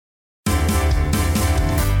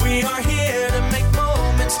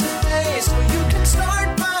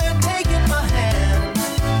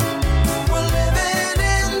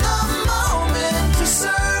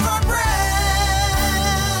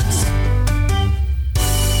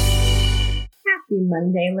Happy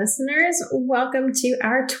Monday, listeners. Welcome to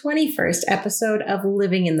our 21st episode of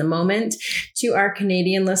Living in the Moment. To our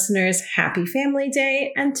Canadian listeners, Happy Family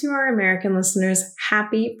Day. And to our American listeners,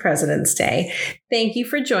 Happy President's Day. Thank you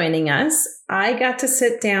for joining us. I got to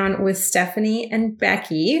sit down with Stephanie and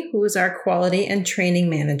Becky, who is our quality and training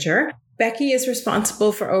manager. Becky is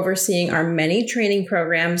responsible for overseeing our many training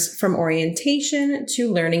programs, from orientation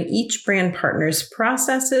to learning each brand partner's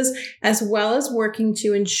processes, as well as working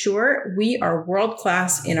to ensure we are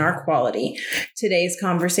world-class in our quality. Today's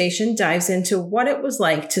conversation dives into what it was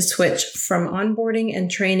like to switch from onboarding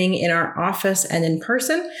and training in our office and in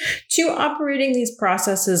person to operating these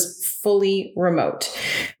processes fully remote.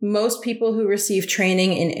 Most people who receive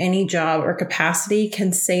training in any job or capacity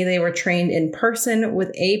can say they were trained in person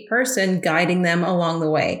with a person guiding them along the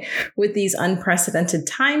way. With these unprecedented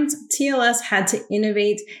times, TLS had to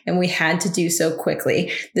innovate, and we had to do so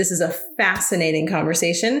quickly. This is a fascinating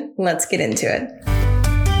conversation. Let's get into it.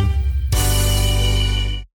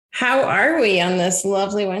 How are we on this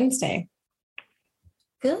lovely Wednesday?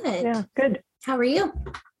 Good. Yeah, good. How are you?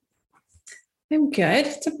 I'm good.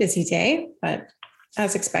 It's a busy day, but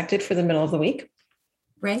as expected for the middle of the week.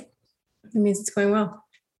 Right. It means it's going well.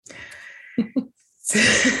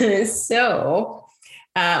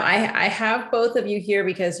 I have both of you here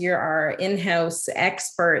because you're our in-house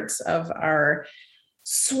experts of our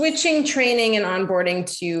switching training and onboarding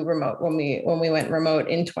to remote when we went remote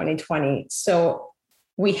in 2020. So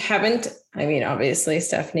we haven't, obviously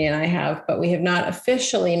Stephanie and I have, but we have not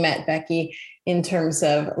officially met Becky in terms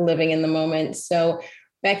of living in the moment. So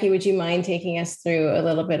Becky, would you mind taking us through a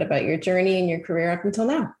little bit about your journey and your career up until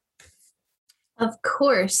now? Of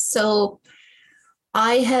course. So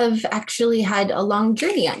I have actually had a long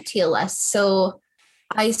journey at TLS. So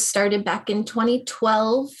I started back in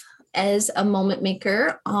 2012 as a moment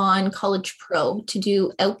maker on College Pro to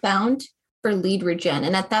do outbound for lead regen.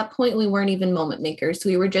 And at that point, we weren't even moment makers.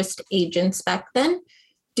 We were just agents back then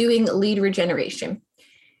doing lead regeneration.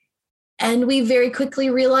 And we very quickly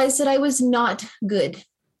realized that I was not good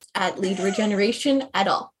at lead regeneration at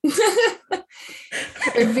all.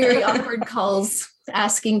 They're very awkward calls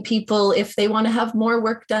asking people if they want to have more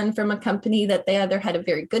work done from a company that they either had a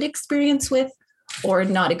very good experience with or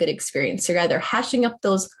not a good experience. They're either hashing up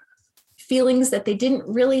those feelings that they didn't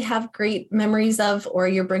really have great memories of, or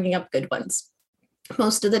you're bringing up good ones.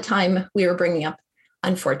 Most of the time, we were bringing up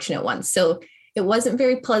unfortunate ones. So it wasn't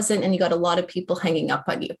very pleasant, and you got a lot of people hanging up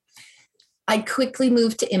on you. I quickly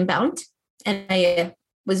moved to inbound, and I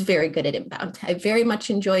was very good at inbound. I very much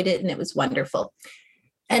enjoyed it, and it was wonderful.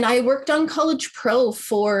 And I worked on College Pro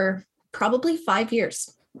for probably 5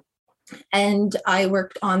 years. And I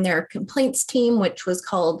worked on their complaints team, which was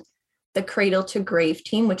called the Cradle to Grave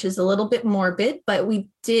team, which is a little bit morbid, but we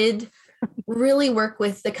did really work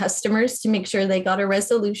with the customers to make sure they got a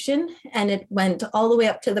resolution. And it went all the way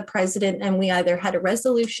up to the president, and we either had a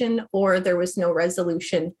resolution or there was no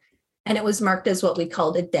resolution. And it was marked as what we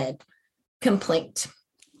called a dead complaint.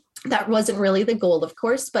 That wasn't really the goal, of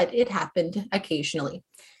course, but it happened occasionally.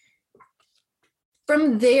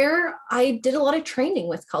 From there, I did a lot of training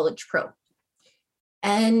with College Pro.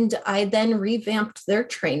 And I then revamped their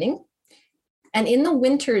training. And in the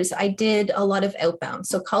winters, I did a lot of outbound.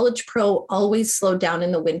 So College Pro always slowed down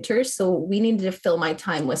in the winter. So we needed to fill my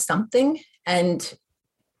time with something. And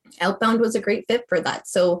outbound was a great fit for that.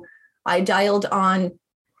 So I dialed on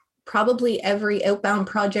probably every outbound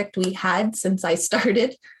project we had since I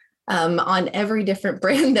started, on every different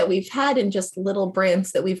brand that we've had, and just little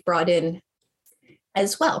brands that we've brought in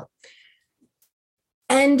as well.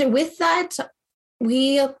 And with that,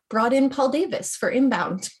 we brought in Paul Davis for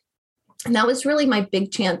inbound. And that was really my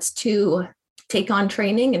big chance to take on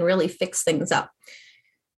training and really fix things up.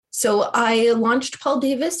 So I launched Paul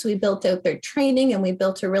Davis. We built out their training, and we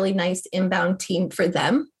built a really nice inbound team for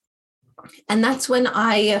them. And that's when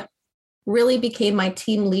I really became my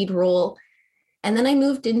team lead role. And then I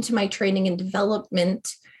moved into my training and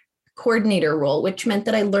development coordinator role, which meant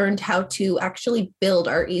that I learned how to actually build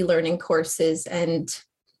our e-learning courses and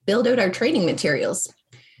build out our training materials.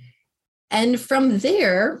 And from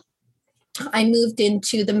there, I moved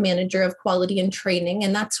into the manager of quality and training,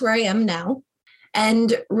 and that's where I am now.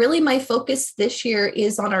 And really my focus this year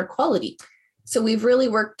is on our quality. So we've really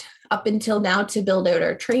worked up until now to build out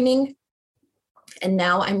our training. And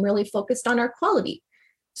now I'm really focused on our quality.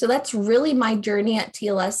 So that's really my journey at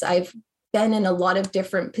TLS. I've been in a lot of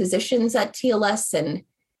different positions at TLS, and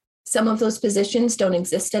some of those positions don't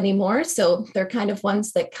exist anymore. So they're kind of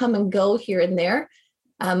ones that come and go here and there.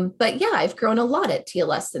 But yeah, I've grown a lot at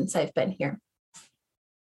TLS since I've been here.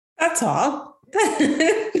 That's all.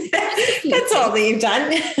 That's That's all that you've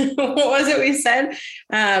done. What was it we said?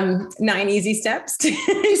 9 easy steps.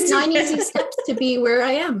 Just 9 easy steps to be where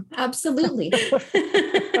I am. Absolutely. That's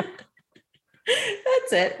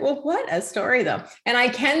it. Well, what a story, though. And I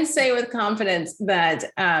can say with confidence that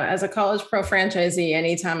as a College Pro franchisee,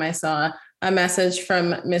 anytime I saw a message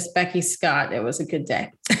from Miss Becky Scott, it was a good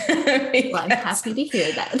day. Well, I'm happy to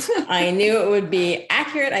hear that. I knew it would be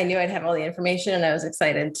accurate. I knew I'd have all the information, and I was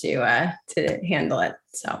excited to handle it.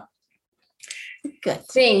 So good.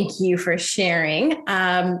 Thank you for sharing.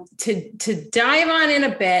 To dive on in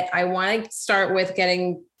a bit, I want to start with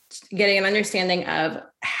getting an understanding of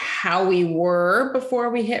how we were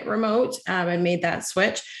before we hit remote and made that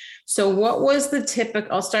switch. So what was the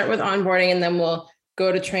typical, I'll start with onboarding and then we'll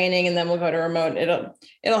go to training and then we'll go to remote.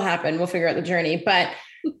 It'll happen. We'll figure out the journey. But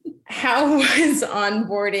how was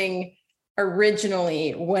onboarding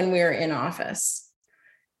originally when we were in office?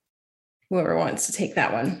 Whoever wants to take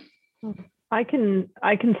that one. I can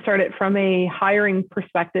start it from a hiring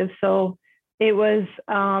perspective. So it was,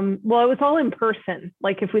 it was all in person.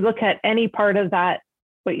 Like if we look at any part of that,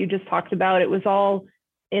 what you just talked about, it was all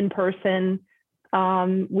in person.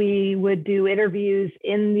 We would do interviews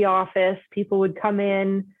in the office. People would come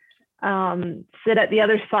in, sit at the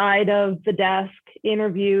other side of the desk,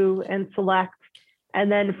 interview and select.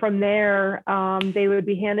 And then from there, they would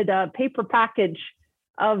be handed a paper package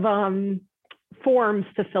of forms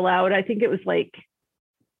to fill out. I think it was like,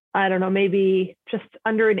 I don't know, maybe just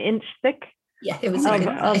under an inch thick. Yeah, it was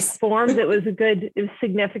of forms. It was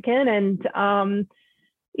significant. And,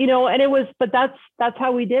 and it was, but that's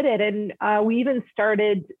how we did it. And we even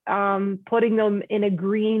started putting them in a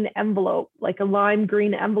green envelope, like a lime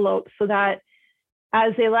green envelope, so that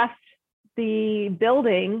as they left the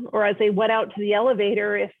building or as they went out to the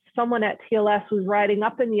elevator, if someone at TLS was riding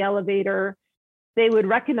up in the elevator, they would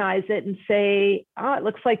recognize it and say, it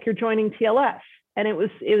looks like you're joining TLS. And it was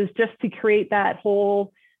just to create that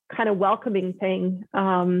whole kind of welcoming thing.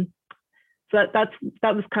 So that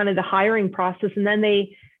was kind of the hiring process. And then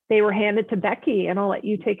they were handed to Becky, and I'll let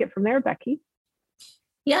you take it from there, Becky.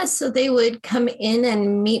 Yeah, so they would come in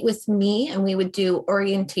and meet with me, and we would do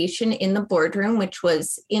orientation in the boardroom, which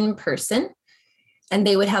was in person. And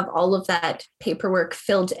they would have all of that paperwork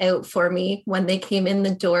filled out for me when they came in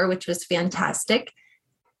the door, which was fantastic.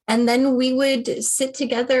 And then we would sit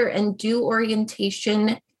together and do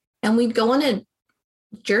orientation, and we'd go on a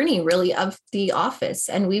journey really of the office,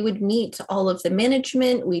 and we would meet all of the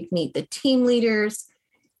management, we'd meet the team leaders,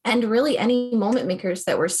 and really any moment makers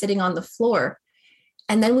that were sitting on the floor.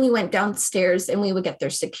 And then we went downstairs and we would get their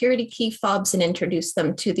security key fobs and introduce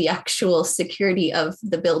them to the actual security of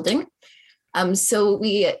the building. So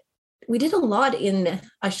we did a lot in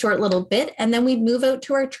a short little bit, and then we'd move out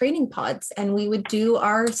to our training pods and we would do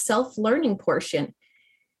our self-learning portion.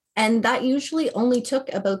 And that usually only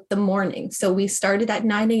took about the morning. So we started at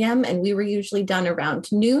 9 a.m. and we were usually done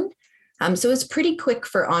around noon. So it was pretty quick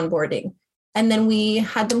for onboarding. And then we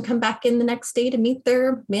had them come back in the next day to meet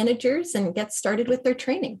their managers and get started with their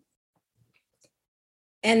training.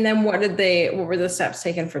 And then what were the steps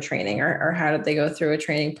taken for training, or how did they go through a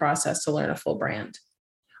training process to learn a full brand?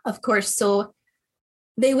 Of course. So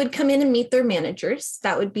they would come in and meet their managers.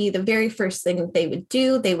 That would be the very first thing that they would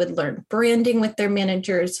do. They would learn branding with their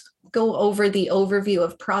managers, go over the overview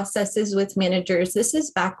of processes with managers. This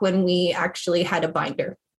is back when we actually had a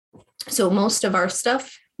binder. So most of our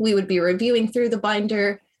stuff, we would be reviewing through the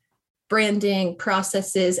binder, branding,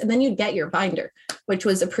 processes, and then you'd get your binder, which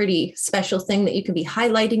was a pretty special thing that you could be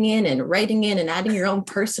highlighting in and writing in and adding your own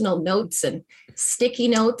personal notes, and sticky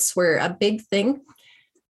notes were a big thing.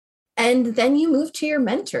 And then you move to your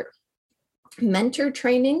mentor. Mentor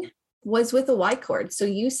training was with a whiteboard. So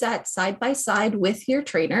you sat side by side with your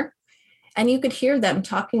trainer and you could hear them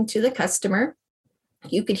talking to the customer.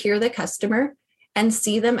 You could hear the customer and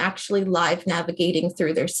see them actually live navigating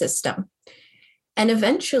through their system. And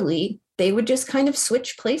eventually they would just kind of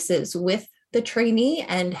switch places with the trainee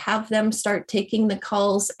and have them start taking the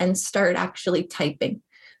calls and start actually typing.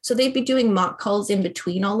 So they'd be doing mock calls in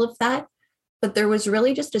between all of that. But there was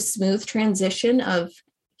really just a smooth transition of,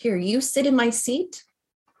 here, you sit in my seat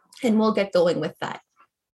and we'll get going with that.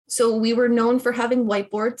 So we were known for having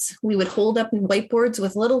whiteboards. We would hold up whiteboards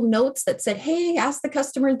with little notes that said, hey, ask the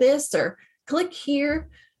customer this or click here.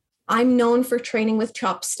 I'm known for training with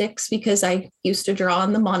chopsticks because I used to draw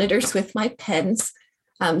on the monitors with my pens.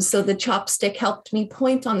 So the chopstick helped me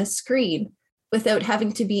point on the screen without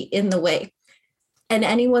having to be in the way. And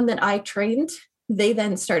anyone that I trained, they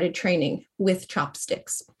then started training with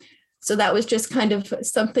chopsticks. So that was just kind of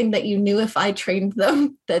something that you knew if I trained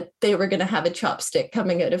them that they were going to have a chopstick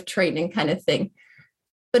coming out of training kind of thing.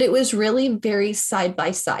 but it was really very side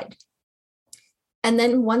by side. And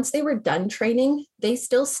then once they were done training, they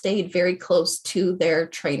still stayed very close to their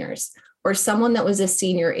trainers or someone that was a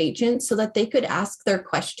senior agent so that they could ask their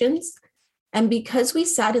questions. And because we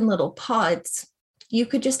sat in little pods, you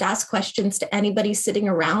could just ask questions to anybody sitting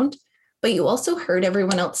around, but you also heard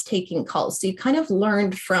everyone else taking calls. So you kind of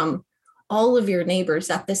learned from all of your neighbors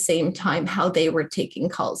at the same time how they were taking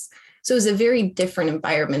calls. So it was a very different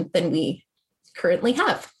environment than we currently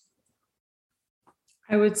have.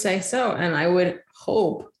 I would say so. And I would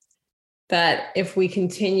hope that if we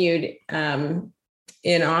continued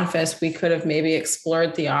in office, we could have maybe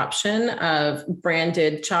explored the option of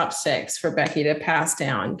branded chopsticks for Becky to pass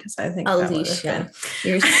down. Because I think Alicia,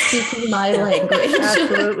 you're speaking my language.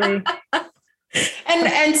 Absolutely.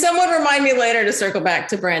 And someone remind me later to circle back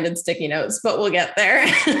to branded sticky notes, but we'll get there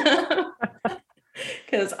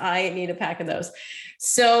because I need a pack of those.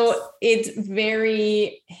 So it's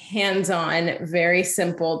very hands-on, very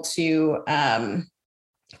simple to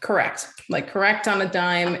correct on a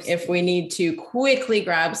dime. Absolutely. If we need to quickly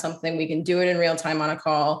grab something, we can do it in real time on a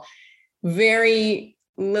call. Very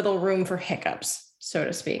little room for hiccups, so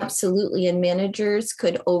to speak. Absolutely. And managers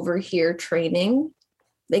could overhear training.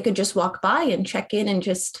 They could just walk by and check in and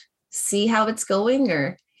just see how it's going,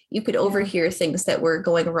 or you could overhear things that were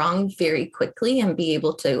going wrong very quickly and be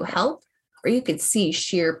able to help, or you could see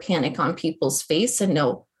sheer panic on people's face and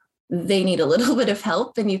know they need a little bit of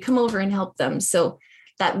help and you come over and help them. So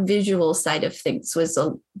that visual side of things was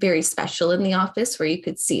very special in the office, where you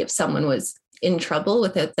could see if someone was in trouble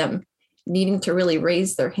without them needing to really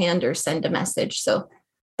raise their hand or send a message. So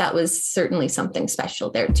that was certainly something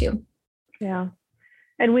special there too. Yeah.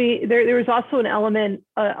 And there was also an element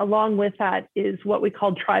along with that is what we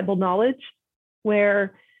called tribal knowledge,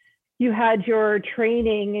 where you had your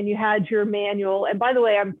training and you had your manual. And by the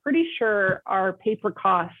way, I'm pretty sure our paper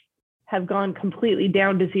costs have gone completely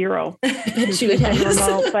down to zero. But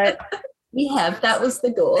we have. That was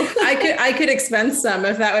the goal. I could expense some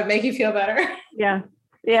if that would make you feel better. Yeah.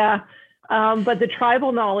 But the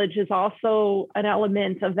tribal knowledge is also an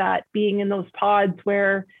element of that, being in those pods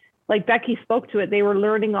where, like Becky spoke to it, they were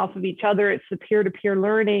learning off of each other. It's the peer-to-peer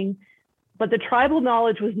learning, but the tribal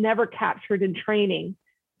knowledge was never captured in training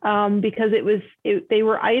because they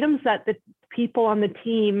were items that the people on the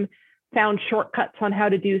team found shortcuts on how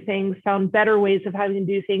to do things, found better ways of how to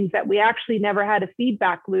do things, that we actually never had a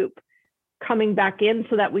feedback loop coming back in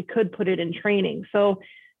so that we could put it in training. So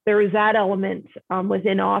there was that element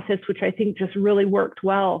within Office, which I think just really worked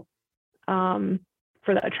well for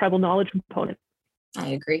that tribal knowledge component. I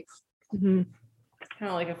agree. Mm-hmm. Kind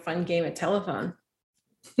of like a fun game of telephone.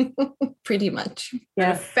 Pretty much.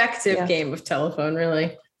 An effective game of telephone,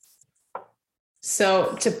 really.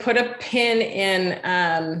 So to put a pin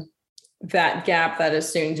in that gap that is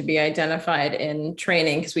soon to be identified in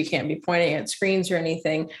training, because we can't be pointing at screens or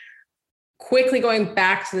anything, quickly going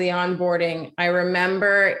back to the onboarding, I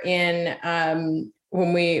remember in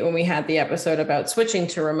when we had the episode about switching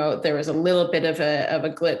to remote, there was a little bit of a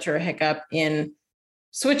glitch or a hiccup in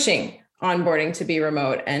switching onboarding to be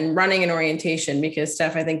remote and running an orientation, because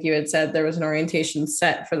Steph, I think you had said there was an orientation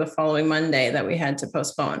set for the following Monday that we had to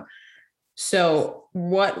postpone. So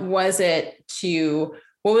what was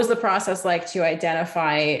the process like to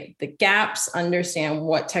identify the gaps, understand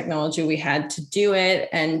what technology we had to do it,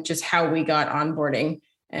 and just how we got onboarding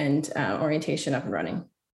and orientation up and running?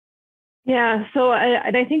 Yeah. So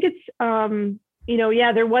I think it's,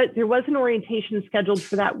 there was an orientation scheduled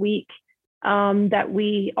for that week that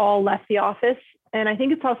we all left the office. And I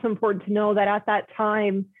think it's also important to know that at that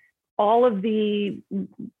time, all of the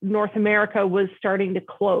North America was starting to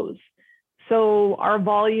close. So our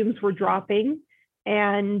volumes were dropping.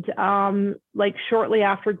 And shortly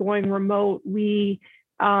after going remote, we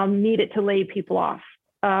needed to lay people off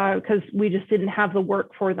because we just didn't have the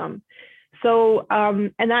work for them. So,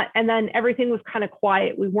 and then everything was kind of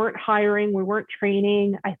quiet. We weren't hiring, we weren't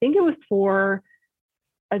training. I think it was for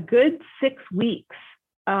a good 6 weeks,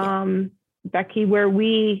 Becky, where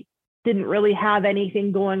we didn't really have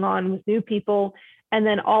anything going on with new people. And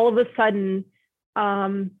then all of a sudden,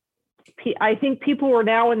 I think people were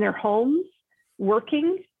now in their homes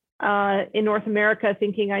working in North America,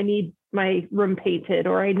 thinking I need my room painted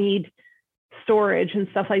or I need storage and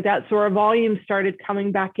stuff like that. So our volume started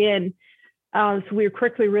coming back in. So we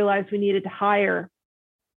quickly realized we needed to hire.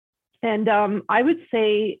 And I would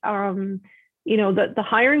say, the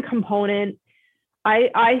hiring component,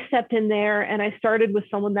 I stepped in there and I started with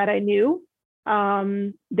someone that I knew.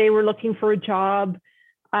 They were looking for a job.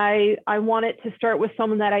 I wanted to start with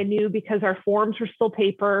someone that I knew because our forms were still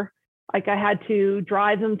paper. Like I had to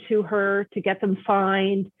drive them to her to get them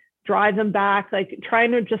signed, drive them back, like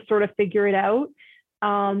trying to just sort of figure it out.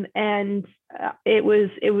 And it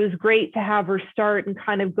was great to have her start and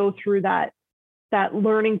kind of go through that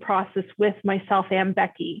learning process with myself and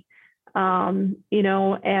Becky. You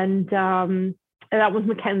know, and that was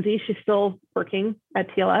Mackenzie. She's still working at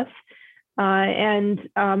TLS. And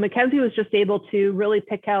Mackenzie was just able to really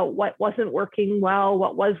pick out what wasn't working well,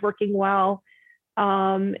 what was working well,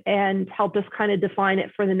 and help us kind of define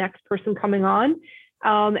it for the next person coming on.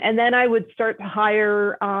 And then I would start to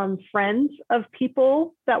hire friends of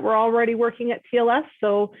people that were already working at TLS.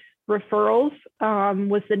 So referrals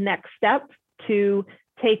was the next step to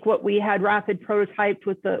take what we had rapid prototyped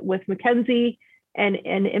with Mackenzie and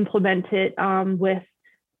implement it with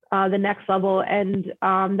the next level. And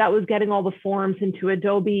that was getting all the forms into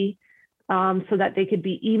Adobe so that they could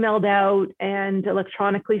be emailed out and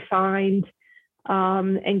electronically signed,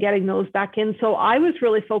 and getting those back in. So I was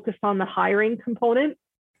really focused on the hiring component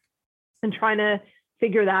and trying to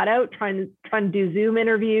figure that out, trying to do Zoom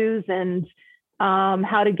interviews and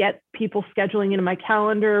how to get people scheduling into my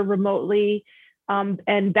calendar remotely.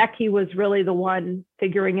 And Becky was really the one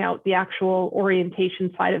figuring out the actual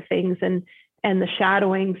orientation side of things and the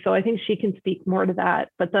shadowing. So I think she can speak more to that.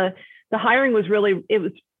 But the hiring was really, it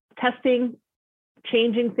was testing,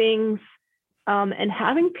 changing things, and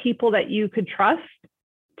having people that you could trust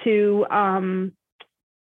to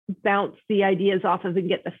bounce the ideas off of and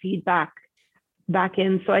get the feedback back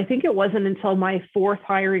in. So I think it wasn't until my fourth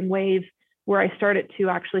hiring wave where I started to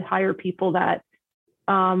actually hire people that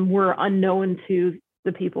were unknown to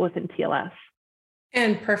the people within TLS.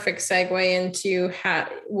 And perfect segue into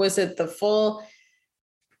was it the full,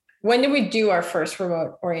 when did we do our first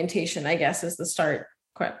remote orientation, I guess is the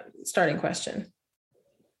starting question.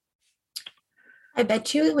 I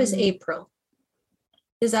bet you it was April.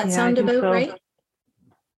 Does that sound about right?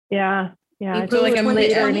 Yeah. I feel like I'm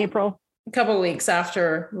later in April. A couple of weeks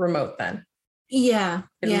after remote then. Yeah.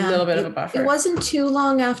 A little bit of a buffer. It wasn't too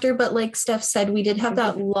long after, but like Steph said, we did have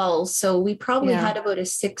that lull. So we probably had about a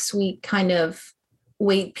 6-week kind of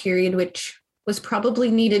wait period, which was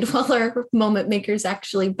probably needed while our moment makers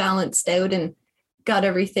actually balanced out and got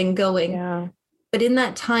everything going. Yeah. But in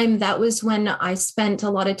that time, that was when I spent a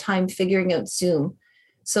lot of time figuring out Zoom.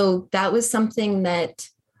 So that was something that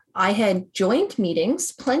I had joined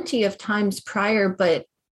meetings plenty of times prior, but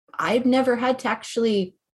I've never had to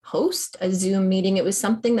actually host a Zoom meeting. It was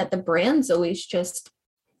something that the brands always just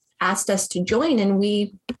asked us to join, and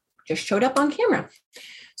we just showed up on camera.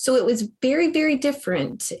 So it was very, very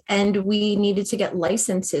different. And we needed to get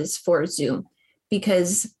licenses for Zoom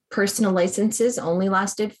because personal licenses only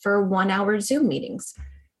lasted for 1 hour Zoom meetings.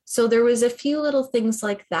 So there was a few little things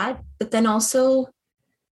like that, but then also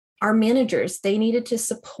our managers, they needed to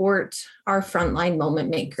support our frontline moment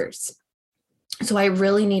makers. So I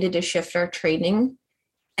really needed to shift our training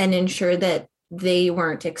and ensure that they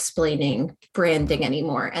weren't explaining branding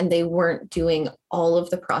anymore and they weren't doing all of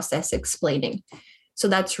the process explaining. So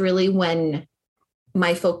that's really when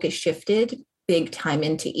my focus shifted big time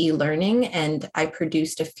into e-learning, and I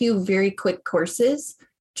produced a few very quick courses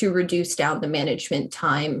to reduce down the management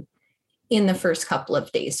time in the first couple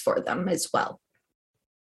of days for them as well.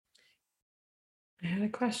 I had a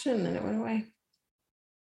question, then it went away.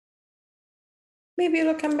 Maybe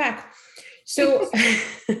it'll come back. So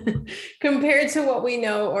compared to what we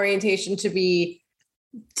know orientation to be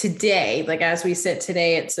today, like as we sit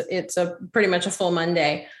today, it's a pretty much a full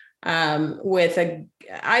Monday with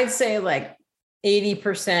I'd say like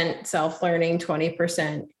 80% self-learning,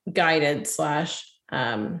 20% guided /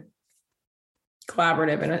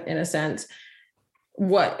 collaborative in a sense.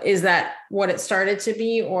 What is that, what it started to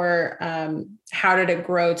be, or how did it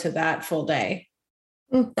grow to that full day?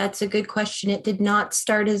 That's a good question. It did not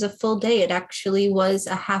start as a full day. It actually was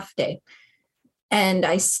a half day. And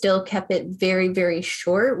I still kept it very, very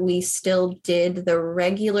short. We still did the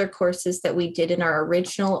regular courses that we did in our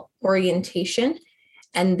original orientation.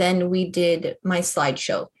 And then we did my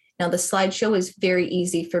slideshow. Now, the slideshow is very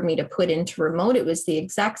easy for me to put into remote. It was the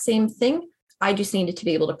exact same thing. I just needed to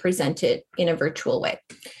be able to present it in a virtual way.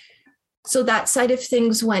 So that side of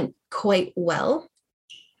things went quite well.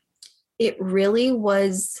 It really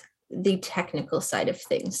was the technical side of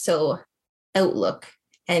things. So Outlook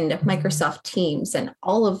and Microsoft Teams and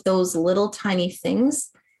all of those little tiny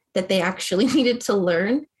things that they actually needed to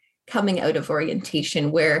learn coming out of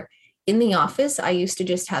orientation, where in the office, I used to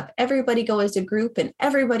just have everybody go as a group and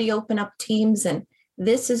everybody open up Teams and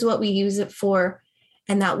this is what we use it for.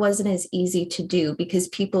 And that wasn't as easy to do because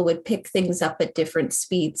people would pick things up at different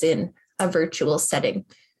speeds in a virtual setting.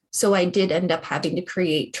 So I did end up having to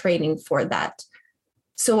create training for that.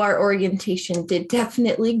 So our orientation did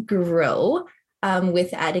definitely grow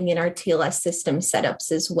with adding in our TLS system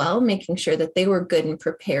setups as well, making sure that they were good and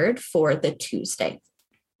prepared for the Tuesday.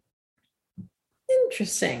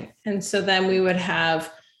 Interesting. And so then we would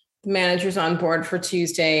have the managers on board for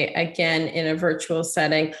Tuesday, again, in a virtual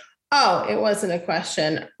setting. Oh, it wasn't a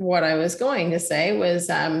question. What I was going to say was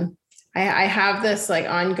I have this like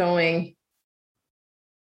ongoing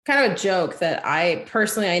kind of a joke that I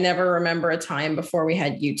never remember a time before we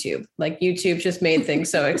had YouTube. Like YouTube just made things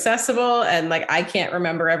so accessible, and like I can't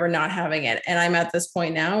remember ever not having it. And I'm at this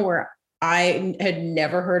point now where I had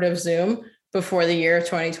never heard of Zoom before the year of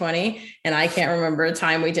 2020, and I can't remember a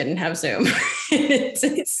time we didn't have Zoom.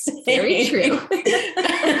 It's very true.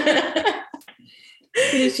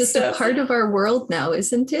 It's just a part of our world now,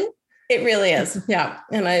 isn't it? It really is. Yeah.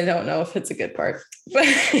 And I don't know if it's a good part, but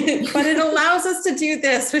it allows us to do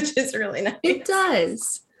this, which is really nice. It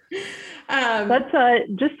does. That's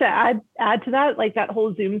just to add to that, like that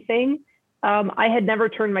whole Zoom thing. I had never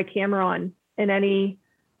turned my camera on in any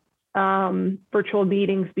virtual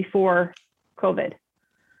meetings before COVID.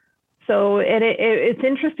 So it's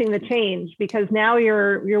interesting, the change, because now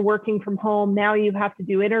you're working from home. Now you have to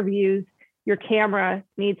do interviews. Your camera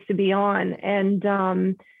needs to be on, and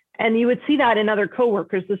you would see that in other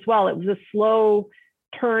coworkers as well. It was a slow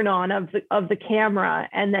turn on of the camera,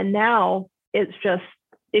 and then now it's just,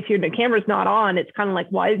 if the camera's not on, it's kind of like,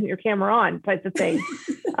 why isn't your camera on, type of thing.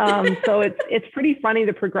 So it's pretty funny,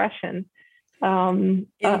 the progression.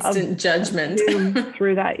 Instant judgment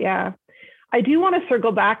through that. Yeah. I do want to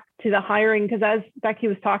circle back to the hiring, because as Becky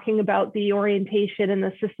was talking about the orientation and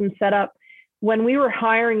the system setup, when we were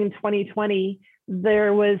hiring in 2020,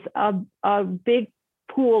 there was a big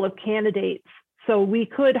pool of candidates. So we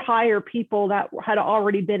could hire people that had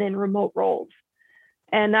already been in remote roles.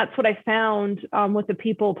 And that's what I found with the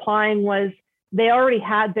people applying, was they already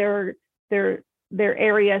had their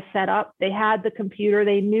area set up. They had the computer.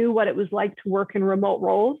 They knew what it was like to work in remote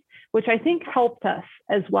roles, which I think helped us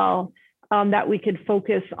as well, that we could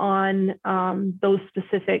focus on those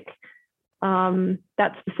specific,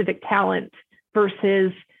 that specific talent,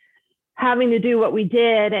 versus having to do what we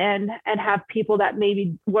did and have people that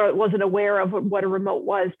maybe wasn't aware of what a remote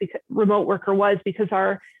worker was, because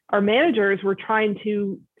our managers were trying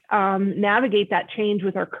to navigate that change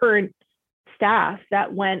with our current staff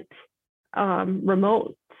that went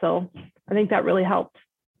remote. So I think that really helped.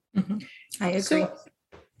 Mm-hmm. I agree. So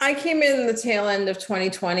I came in the tail end of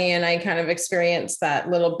 2020, and I kind of experienced that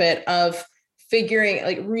little bit of figuring,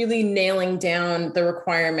 like really nailing down the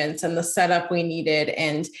requirements and the setup we needed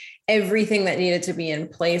and everything that needed to be in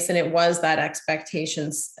place. And it was that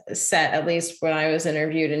expectations set, at least when I was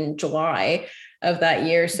interviewed in July of that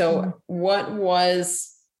year. So what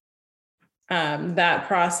was that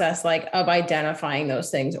process like of identifying those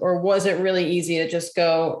things? Or was it really easy to just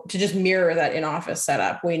mirror that in-office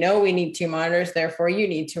setup? We know we need 2 monitors, therefore you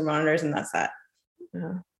need 2 monitors, and that's that.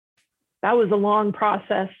 Yeah. That was a long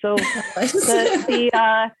process. So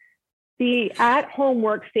the at-home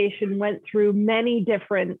workstation went through many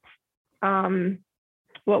different,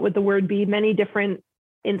 what would the word be? Many different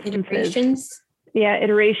instances.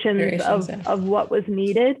 Iterations of what was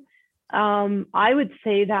needed. I would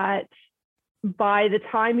say that by the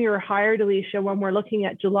time you were hired, Alicia, when we're looking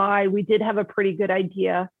at July, we did have a pretty good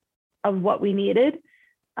idea of what we needed.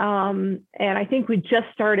 And I think we just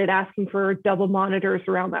started asking for double monitors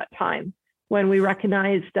around that time, when we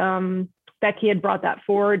recognized Becky had brought that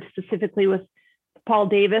forward, specifically with Paul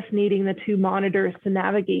Davis needing the 2 monitors to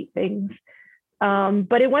navigate things.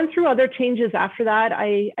 But it went through other changes after that.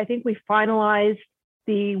 I think we finalized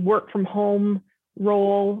the work from home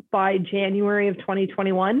role by January of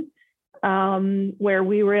 2021, where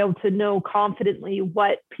we were able to know confidently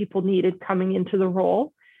what people needed coming into the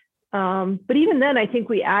role. But even then, I think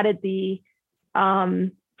we added the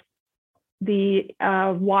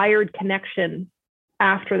wired connection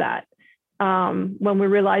after that, when we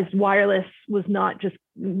realized wireless was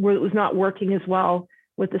not working as well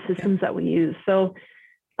with the systems that we use. So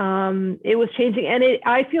it was changing, and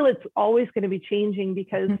I feel it's always going to be changing,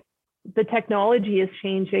 because the technology is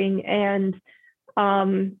changing. And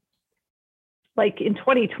like in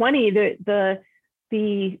 2020,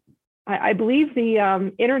 I believe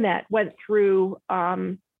the internet went through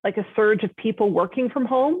like a surge of people working from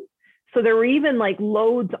home. So there were even like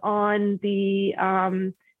loads on the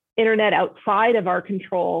internet outside of our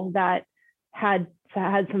control that had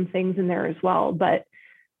some things in there as well. But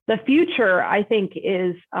the future, I think,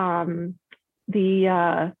 is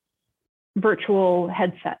the virtual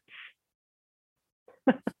headsets.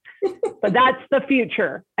 but that's the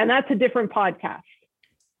future. And that's a different podcast.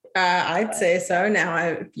 I'd say so.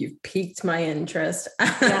 Now you've piqued my interest.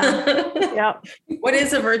 Yeah. What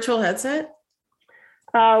is a virtual headset?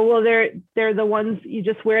 Well, they're the ones you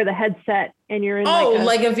just wear the headset and you're in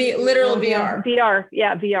literal VR. VR.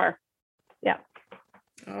 Yeah, VR. Yeah.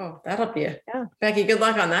 Oh, that'll be Becky, good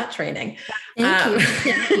luck on that training. Thank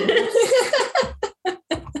you.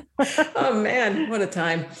 Oh man, what a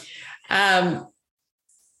time. Oh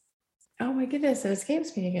my goodness, it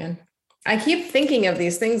escapes me again. I keep thinking of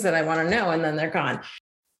these things that I want to know and then they're gone.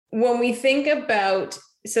 When we think about,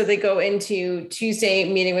 so they go into Tuesday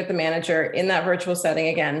meeting with the manager in that virtual setting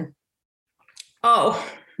again. Oh,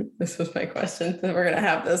 this was my question. We're going to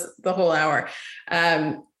have this the whole hour.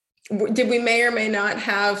 Did we may or may not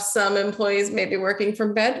have some employees maybe working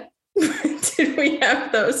from bed? Did we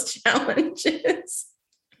have those challenges?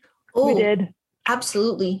 Oh, we did.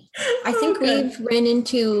 Absolutely. I think we've ran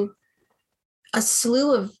into a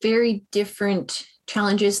slew of very different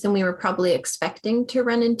challenges than we were probably expecting to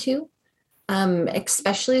run into,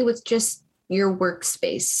 especially with just your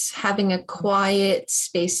workspace. Having a quiet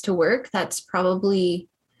space to work, that's probably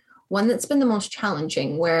one that's been the most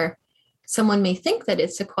challenging, where someone may think that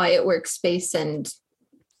it's a quiet workspace and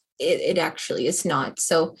it actually is not.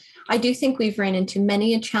 So I do think we've ran into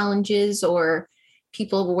many challenges, or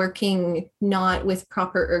people working not with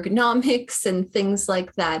proper ergonomics and things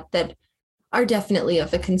like that are definitely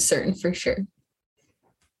of a concern for sure.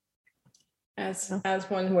 As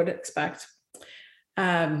one would expect.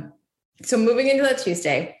 So moving into that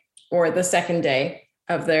Tuesday or the second day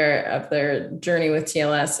of their journey with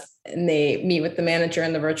TLS, and they meet with the manager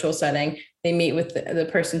in the virtual setting, they meet with the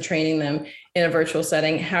person training them in a virtual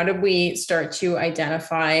setting. How do we start to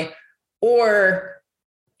identify or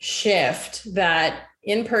shift that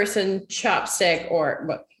in-person chopstick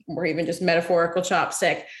or even just metaphorical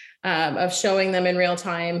chopstick of showing them in real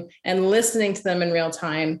time and listening to them in real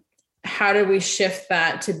time? How do we shift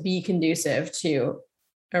that to be conducive to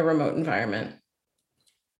a remote environment?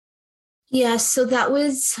 Yeah, so that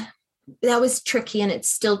was tricky, and it's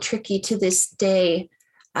still tricky to this day,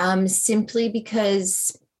 simply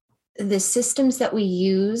because the systems that we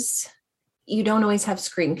use, you don't always have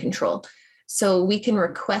screen control. So we can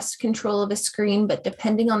request control of a screen, but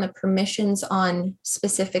depending on the permissions on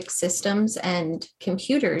specific systems and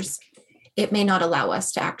computers, it may not allow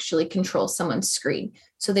us to actually control someone's screen.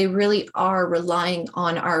 So they really are relying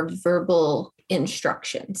on our verbal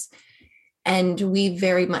instructions. And we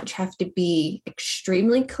very much have to be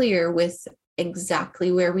extremely clear with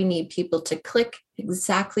exactly where we need people to click,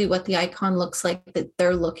 exactly what the icon looks like that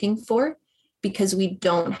they're looking for, because we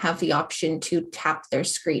don't have the option to tap their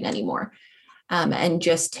screen anymore. And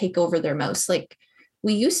just take over their mouse. Like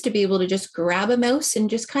we used to be able to just grab a mouse and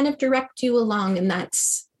just kind of direct you along. And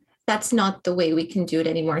that's not the way we can do it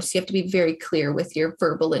anymore. So you have to be very clear with your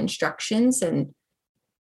verbal instructions. And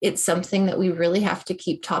it's something that we really have to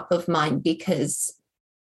keep top of mind, because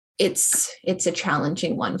it's a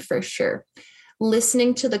challenging one for sure.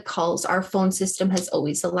 Listening to the calls, our phone system has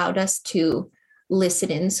always allowed us to listen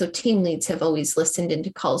in. So team leads have always listened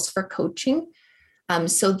into calls for coaching.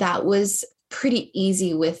 So that was pretty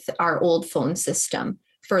easy with our old phone system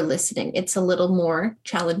for listening. It's a little more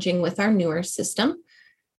challenging with our newer system,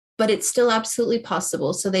 but it's still absolutely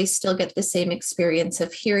possible. So they still get the same experience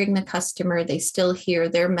of hearing the customer. They still hear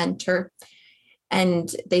their mentor,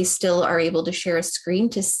 and they still are able to share a screen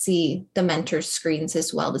to see the mentor's screens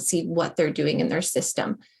as well, to see what they're doing in their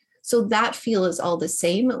system. So that feel is all the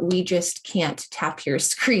same. We just can't tap your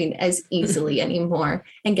screen as easily anymore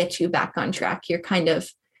and get you back on track. You're kind of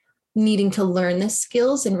needing to learn the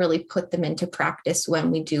skills and really put them into practice when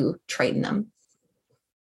we do train them.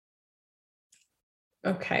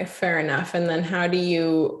 Okay, fair enough. And then how do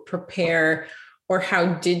you prepare, or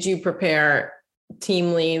how did you prepare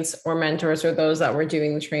team leads or mentors or those that were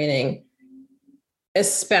doing the training,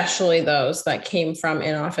 especially those that came from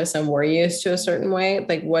in office and were used to a certain way?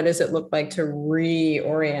 Like, what does it look like to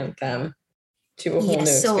reorient them to a whole new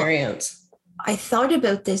experience? I thought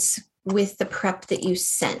about this with the prep that you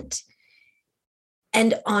sent.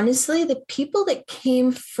 And honestly, the people that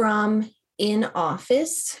came from in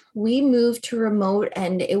office, we moved to remote,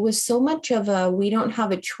 and it was so much of a, we don't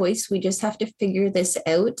have a choice. We just have to figure this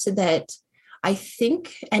out, that I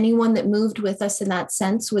think anyone that moved with us in that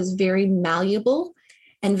sense was very malleable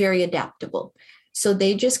and very adaptable. So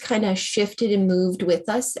they just kind of shifted and moved with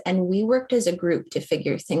us, and we worked as a group to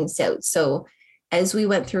figure things out. So as we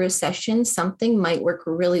went through a session, something might work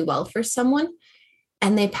really well for someone,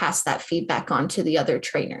 and they passed that feedback on to the other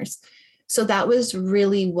trainers. So that was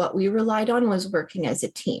really what we relied on, was working as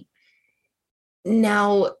a team.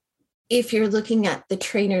 Now, if you're looking at the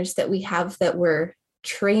trainers that we have that were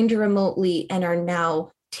trained remotely and are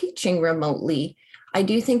now teaching remotely, I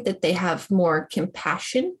do think that they have more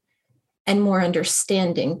compassion and more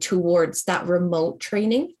understanding towards that remote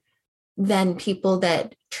training than people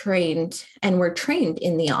that trained and were trained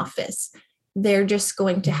in the office. They're just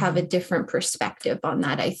going to have a different perspective on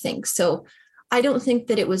that, I think. So I don't think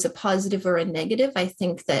that it was a positive or a negative. I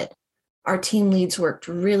think that our team leads worked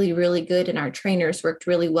really, really good and our trainers worked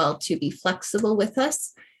really well to be flexible with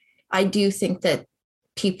us. I do think that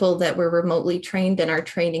people that were remotely trained and are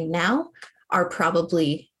training now are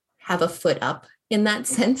probably have a foot up in that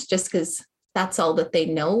sense, just because that's all that they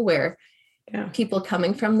know, where people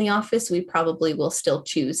coming from the office, we probably will still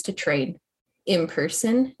choose to train in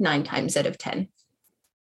person 9 times out of 10.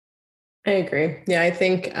 I agree. Yeah, I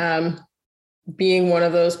think being one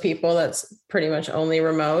of those people that's pretty much only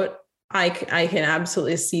remote, I can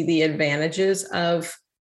absolutely see the advantages of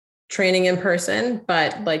training in person,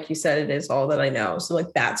 but like you said, it is all that I know. So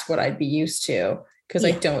like, that's what I'd be used to because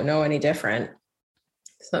I don't know any different.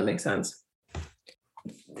 So that makes sense.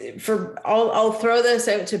 I'll throw this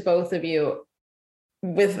out to both of you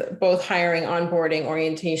with both hiring, onboarding,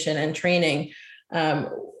 orientation, and training.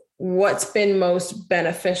 What's been most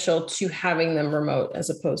beneficial to having them remote as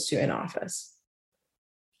opposed to in office?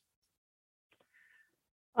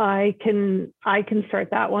 I can start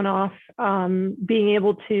that one off. Being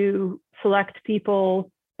able to select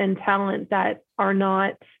people and talent that are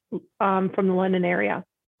not from the London area.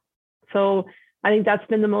 So I think that's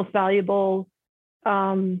been the most valuable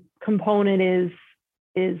component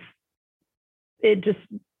is it just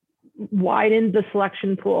widened the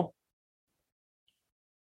selection pool.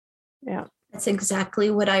 Yeah. That's exactly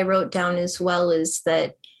what I wrote down as well, is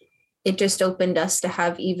that it just opened us to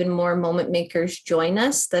have even more moment makers join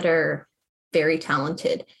us that are very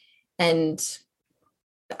talented. And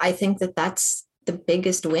I think that that's the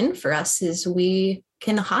biggest win for us, is we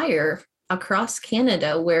can hire across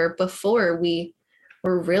Canada, where before we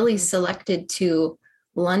were really selected to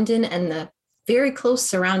London and the very close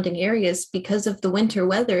surrounding areas because of the winter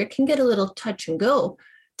weather. It can get a little touch and go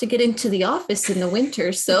to get into the office in the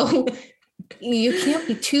winter. So you can't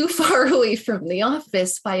be too far away from the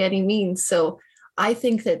office by any means. So I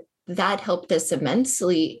think that that helped us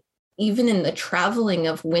immensely. Even in the traveling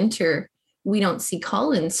of winter, we don't see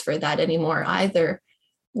call-ins for that anymore either,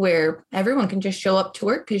 where everyone can just show up to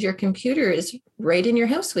work because your computer is right in your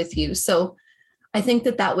house with you. So I think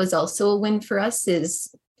that that was also a win for us,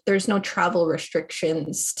 is there's no travel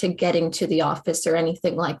restrictions to getting to the office or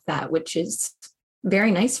anything like that, which is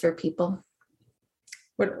very nice for people.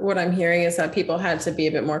 What I'm hearing is that people had to be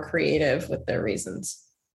a bit more creative with their reasons.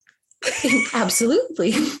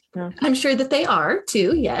 Absolutely. Yeah. I'm sure that they are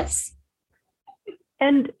too. Yes.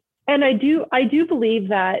 And I do believe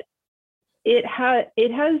that it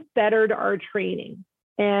has bettered our training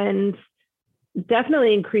and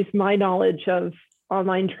definitely increased my knowledge of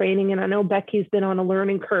online training. And I know Becky's been on a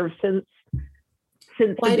learning curve since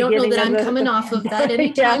well, I don't know that I'm coming off of that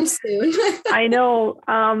anytime soon. I know.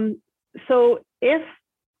 So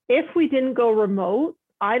if we didn't go remote,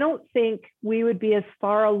 I don't think we would be as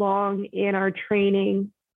far along in our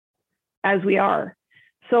training as we are.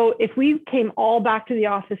 So if we came all back to the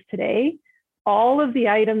office today, all of the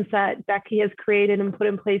items that Becky has created and put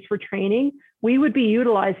in place for training, we would be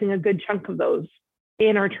utilizing a good chunk of those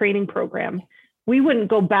in our training program. We wouldn't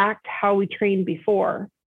go back to how we trained before.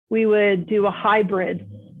 We would do a hybrid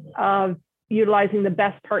of utilizing the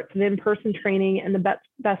best parts of in-person training and the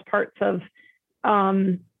best parts of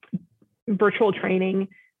virtual training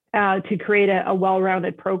to create a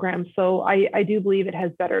well-rounded program. So I do believe it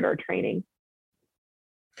has bettered our training.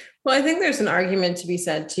 Well, I think there's an argument to be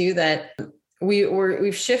said too, that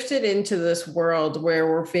we've shifted into this world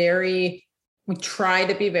where we try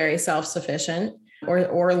to be very self-sufficient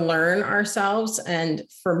or learn ourselves. And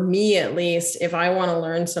for me, at least, if I want to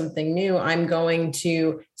learn something new, I'm going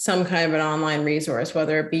to some kind of an online resource,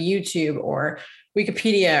 whether it be YouTube or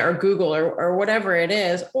Wikipedia or Google or whatever it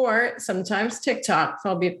is, or sometimes TikTok.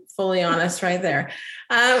 I'll be fully honest right there.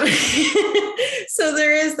 So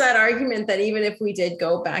there is that argument that even if we did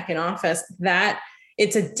go back in office, that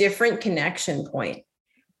it's a different connection point.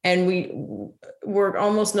 And we're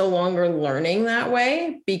almost no longer learning that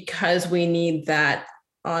way because we need that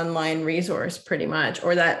online resource pretty much,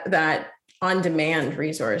 or that on-demand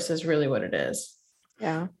resource is really what it is.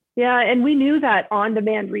 Yeah. Yeah. And we knew that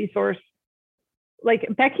on-demand resource, like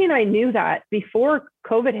Becky and I knew that before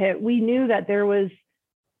COVID hit. We knew that there was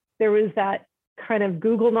that kind of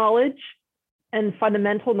Google knowledge and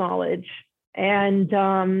fundamental knowledge. And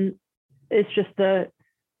it's just the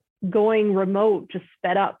going remote just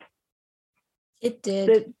sped up It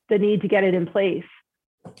did. the need to get it in place.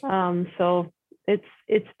 So I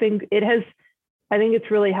think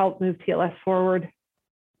it's really helped move TLS forward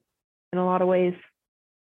in a lot of ways.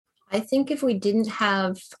 I think if we didn't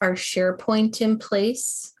have our SharePoint in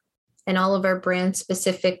place and all of our brand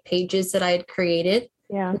specific pages that I had created,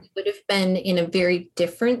 Yeah. we would have been in a very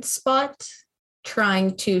different spot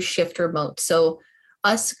trying to shift remote. So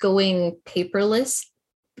us going paperless,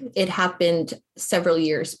 it happened several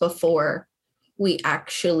years before we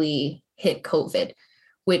actually hit COVID,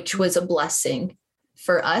 which was a blessing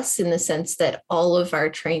for us in the sense that all of our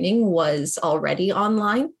training was already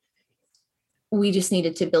online. We just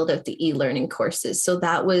needed to build out the e-learning courses. So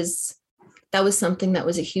that was something that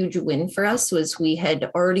was a huge win for us, was we had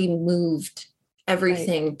already moved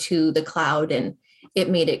everything to the cloud, and it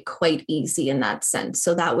made it quite easy in that sense.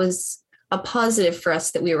 So that was a positive for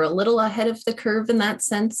us, that we were a little ahead of the curve in that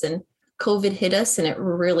sense, and COVID hit us and it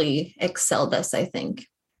really excelled us, I think.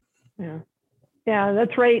 Yeah,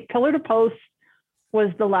 that's right. Pillar to Post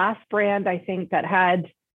was the last brand, I think, that had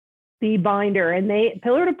the binder, and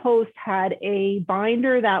Pillar to Post had a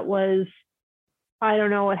binder that was, I don't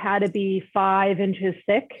know, it had to be 5 inches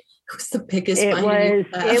thick. It was the biggest binder.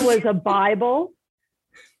 It was a Bible.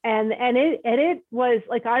 And it was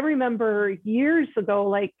like, I remember years ago,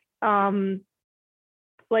 like actually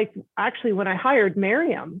when I hired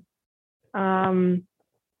Miriam, it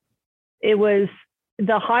was,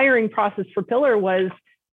 the hiring process for Pillar was,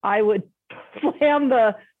 I would slam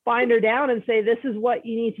the binder down and say, this is what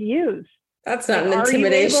you need to use. That's not an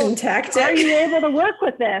intimidation tactic. Are you able to work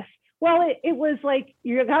with this? Well, it was like,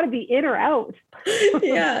 you got to be in or out.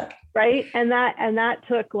 Yeah. Right. And that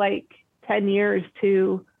took like 10 years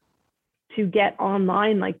to get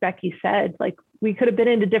online. Like Becky said, like we could have been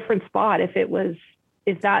in a different spot if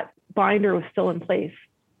that binder was still in place.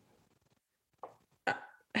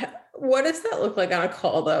 What does that look like on a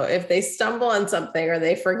call, though? If they stumble on something or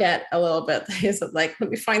they forget a little bit, they said, like, let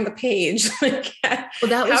me find the page. Like, well,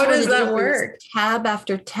 that was how does that work? Tab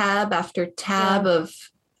after tab after tab of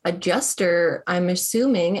adjuster, I'm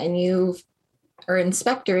assuming, and or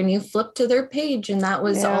inspector, and you flip to their page, and that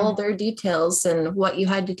was all their details and what you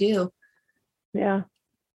had to do. Yeah.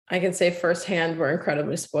 I can say firsthand, we're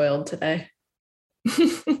incredibly spoiled today.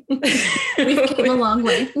 We've come a long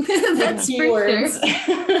way. That's for sure.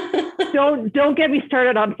 Don't get me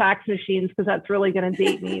started on fax machines, because that's really going to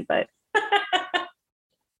date me. But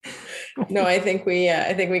no, I think we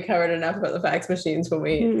covered enough about the fax machines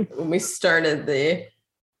when we started the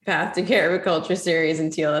Path to Cariculture series in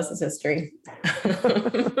TLS's history,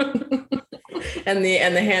 and the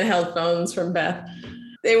handheld phones from Beth.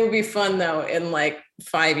 It would be fun, though, in like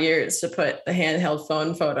 5 years to put the handheld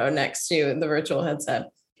phone photo next to the virtual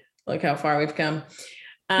headset. Look how far we've come.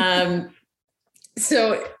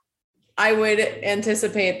 So I would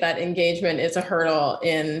anticipate that engagement is a hurdle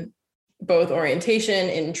in both orientation,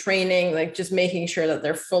 in training, like just making sure that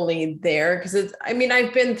they're fully there. Because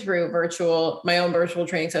I've been through my own virtual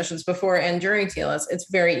training sessions before and during TLS.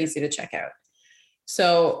 It's very easy to check out.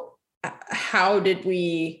 So how did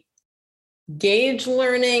we gauge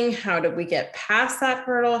learning? How did we get past that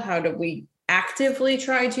hurdle? How did we actively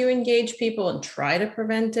try to engage people and try to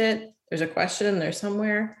prevent it? There's a question in there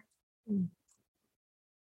somewhere.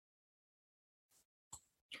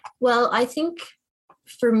 Well, I think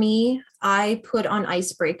for me, I put on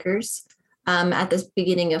icebreakers at the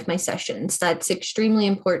beginning of my sessions. That's extremely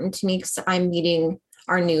important to me, because I'm meeting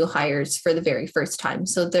our new hires for the very first time.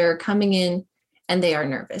 So they're coming in and they are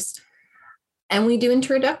nervous. And we do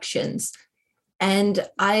introductions. And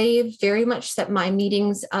I very much set my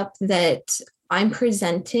meetings up that I'm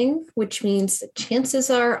presenting, which means chances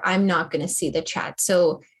are I'm not going to see the chat.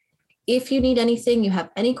 So if you need anything, you have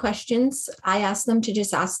any questions, I ask them to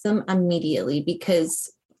just ask them immediately,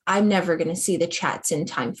 because I'm never going to see the chats in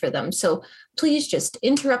time for them. So please just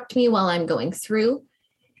interrupt me while I'm going through.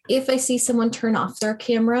 If I see someone turn off their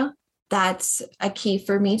camera, that's a key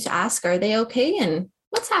for me to ask, are they okay? And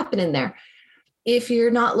what's happening there? If you're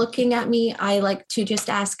not looking at me, I like to just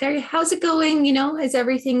ask, how's it going? Is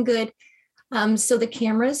everything good? So the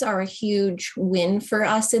cameras are a huge win for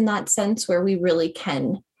us in that sense, where we really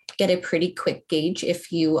can get a pretty quick gauge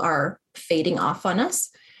if you are fading off on us.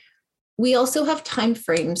 We also have time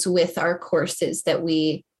frames with our courses that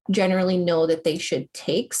we generally know that they should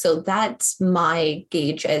take. So that's my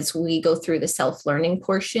gauge as we go through the self-learning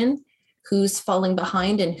portion, who's falling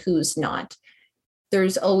behind and who's not.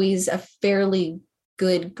 There's always a fairly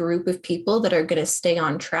good group of people that are going to stay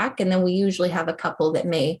on track. And then we usually have a couple that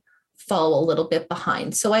may fall a little bit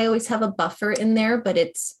behind. So I always have a buffer in there, but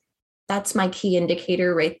that's my key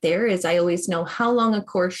indicator right there, is I always know how long a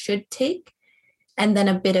course should take. and then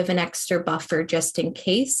a bit of an extra buffer just in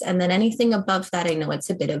case. And then anything above that, I know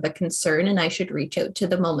it's a bit of a concern and I should reach out to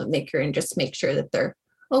the moment maker and just make sure that they're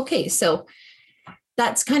okay. So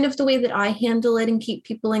that's kind of the way that I handle it and keep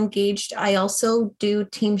people engaged. I also do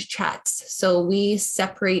Teams chats. So we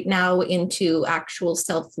separate now into actual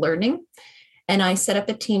self-learning. And I set up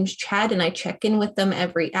a Teams chat and I check in with them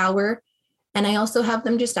every hour. And I also have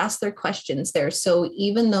them just ask their questions there. So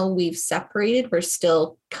even though we've separated, we're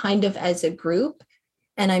still kind of as a group.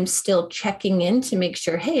 And I'm still checking in to make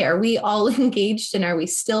sure, hey, are we all engaged and are we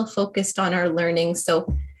still focused on our learning?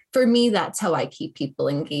 So for me, that's how I keep people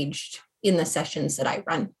engaged in the sessions that I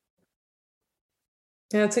run.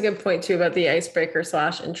 Yeah, that's a good point too about the icebreaker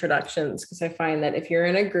 / introductions, because I find that if you're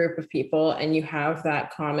in a group of people and you have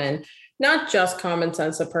that common, not just common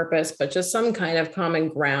sense of purpose, but just some kind of common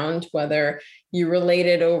ground, whether you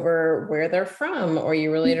related over where they're from or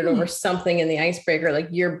you related over something in the icebreaker, like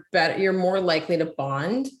you're more likely to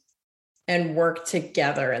bond and work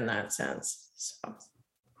together in that sense. So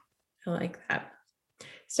I like that.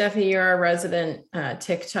 Stephanie, you're a resident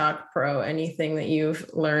TikTok pro. Anything that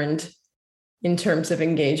you've learned in terms of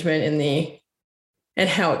engagement and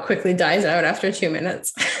how it quickly dies out after 2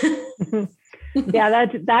 minutes? Yeah,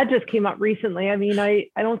 that just came up recently. I mean, I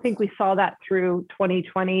don't think we saw that through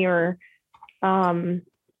 2020 or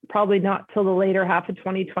probably not till the later half of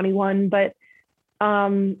 2021, but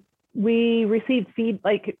we received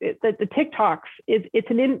like the TikToks. It's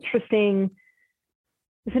an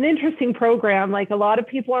interesting program. Like a lot of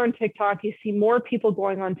people are on TikTok. You see more people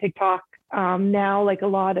going on TikTok now, like a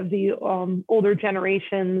lot of the older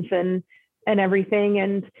generations and everything.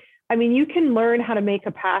 And I mean, you can learn how to make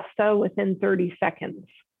a pasta within 30 seconds.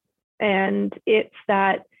 And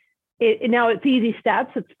now it's easy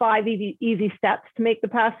steps. It's 5 easy steps to make the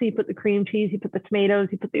pasta. You put the cream cheese, you put the tomatoes,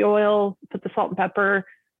 you put the oil, you put the salt and pepper,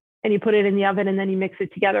 and you put it in the oven and then you mix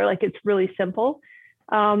it together. Like it's really simple.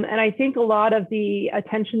 And I think a lot of the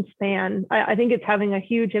attention span, I think it's having a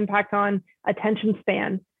huge impact on attention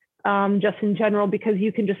span, just in general, because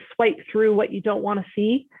you can just swipe through what you don't want to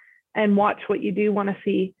see and watch what you do want to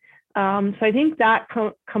see. So I think that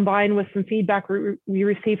combined with some feedback we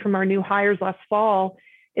received from our new hires last fall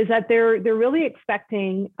is that they're really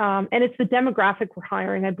expecting, and it's the demographic we're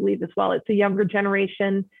hiring, I believe as well. It's a younger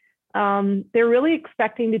generation. They're really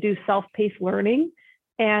expecting to do self-paced learning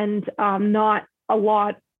and not a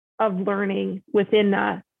lot of learning within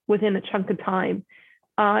a chunk of time.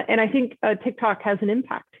 And I think TikTok has an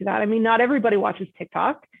impact to that. I mean, not everybody watches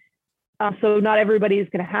TikTok. So not everybody is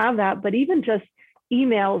going to have that, but even just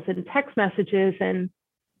emails and text messages and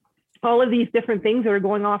all of these different things that are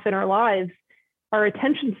going off in our lives, our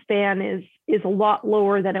attention span is a lot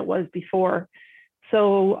lower than it was before.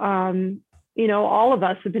 So, all of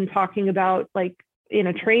us have been talking about, like in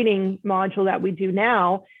a training module that we do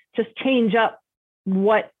now, just change up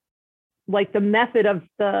like the method of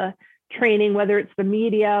the training, whether it's the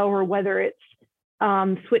media or whether it's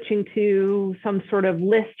switching to some sort of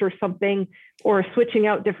list or something, or switching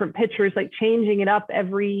out different pictures, like changing it up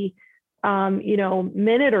every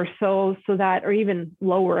minute or so that, or even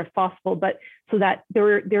lower if possible, but so that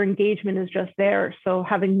their engagement is just there. So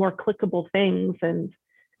having more clickable things and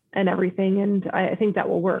everything. And I think that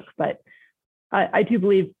will work. But I do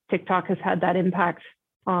believe TikTok has had that impact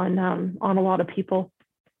on a lot of people.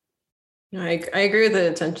 I agree with the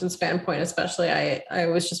attention span point, especially. I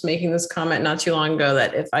was just making this comment not too long ago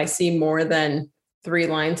that if I see more than 3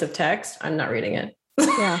 lines of text, I'm not reading it.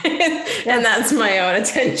 Yeah. And that's my own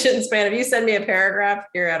attention span. If you send me a paragraph,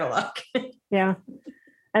 you're out of luck. Yeah.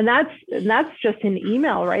 And that's just an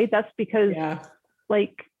email, right? That's because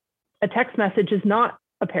like a text message is not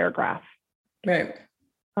a paragraph. Right.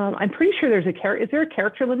 I'm pretty sure is there a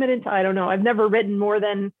character limit I don't know. I've never written more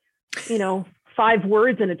than, 5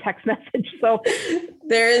 words in a text message. So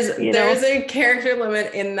there is a character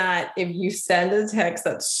limit in that if you send a text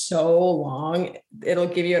that's so long, it'll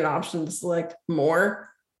give you an option to select more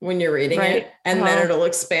when you're reading it. And then it'll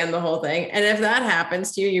expand the whole thing. And if that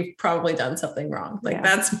happens to you, you've probably done something wrong. Like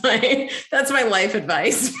that's my life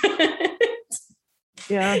advice.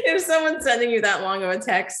 Yeah. If someone's sending you that long of a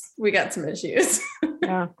text, we got some issues.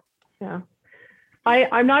 Yeah.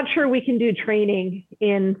 I'm not sure we can do training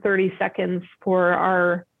in 30 seconds for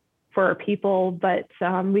our people, but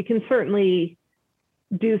we can certainly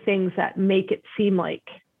do things that make it seem like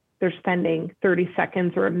they're spending 30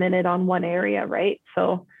 seconds or a minute on one area, right?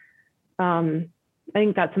 So I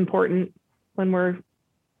think that's important when we're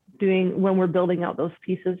building out those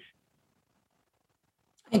pieces.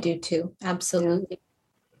 I do too. Absolutely. Yeah.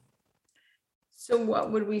 So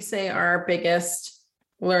what would we say are our biggest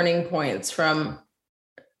learning points from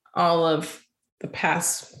all of the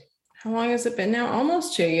past, how long has it been now?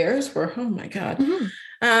 Almost 2 years. Oh my God.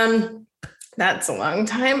 That's a long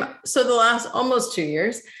time. So the last almost 2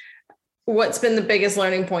 years, what's been the biggest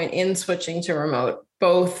learning point in switching to remote,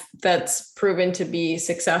 both that's proven to be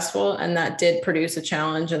successful and that did produce a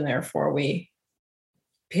challenge and therefore we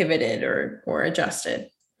pivoted or adjusted?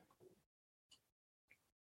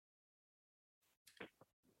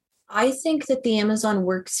 I think that the Amazon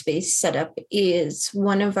Workspace setup is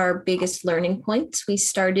one of our biggest learning points. We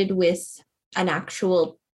started with an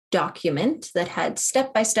actual document that had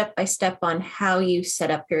step by step on how you set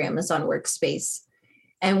up your Amazon Workspace.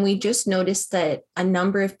 And we just noticed that a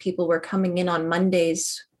number of people were coming in on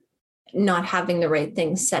Mondays not having the right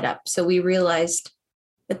things set up. So we realized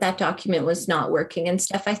that document was not working. And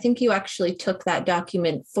Steph, I think you actually took that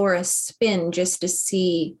document for a spin just to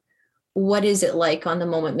see what is it like on the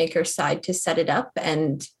Moment Maker side to set it up,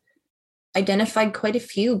 and identified quite a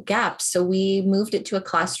few gaps. So we moved it to a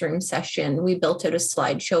classroom session. We built out a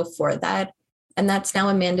slideshow for that. And that's now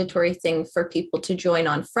a mandatory thing for people to join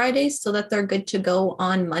on Fridays so that they're good to go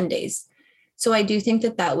on Mondays. So I do think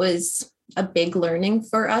that was a big learning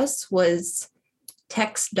for us, was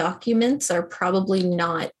text documents are probably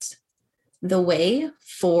not the way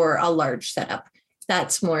for a large setup.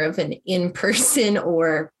 That's more of an in-person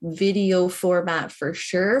or video format for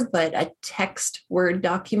sure, but a text Word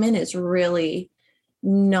document is really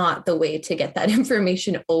not the way to get that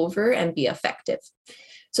information over and be effective.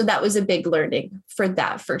 So that was a big learning for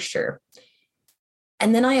that for sure.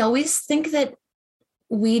 And then I always think that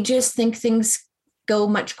we just think things go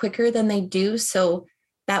much quicker than they do. So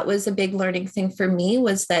that was a big learning thing for me,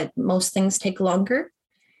 was that most things take longer.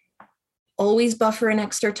 Always buffer an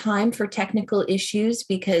extra time for technical issues,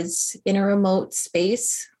 because in a remote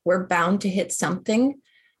space, we're bound to hit something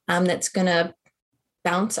that's going to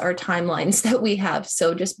bounce our timelines that we have.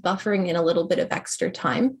 So just buffering in a little bit of extra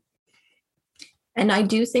time. And I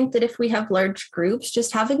do think that if we have large groups,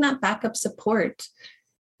 just having that backup support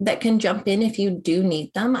that can jump in if you do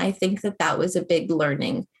need them, I think that was a big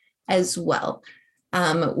learning as well.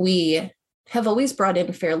 We have always brought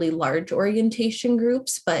in fairly large orientation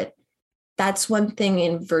groups, but that's one thing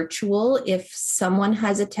in virtual. If someone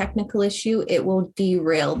has a technical issue, it will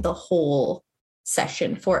derail the whole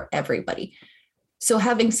session for everybody. So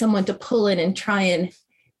having someone to pull in and try and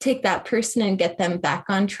take that person and get them back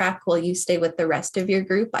on track while you stay with the rest of your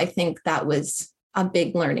group, I think that was a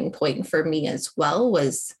big learning point for me as well,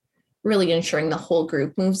 was really ensuring the whole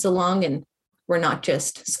group moves along and we're not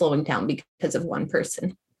just slowing down because of one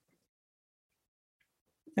person.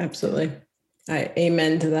 Absolutely. I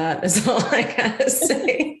amen to that is all I gotta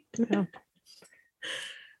say. Yeah.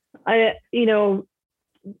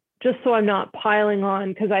 Just so I'm not piling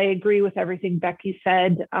on, because I agree with everything Becky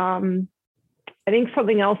said. I think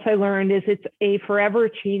something else I learned is it's a forever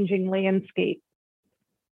changing landscape,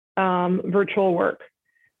 virtual work.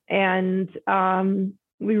 And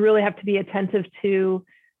we really have to be attentive to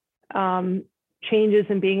changes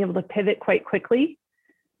and being able to pivot quite quickly.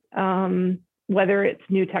 Whether it's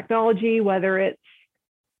new technology, whether it's,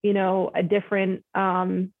 a different,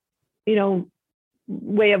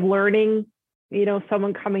 way of learning,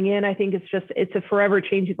 someone coming in, I think it's a forever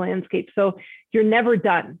changing landscape. So you're never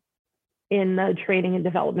done in the training and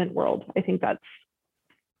development world. I think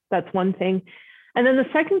that's one thing. And then the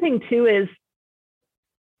second thing too is,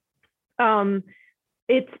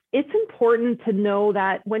 it's important to know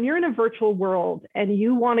that when you're in a virtual world and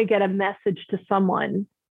you want to get a message to someone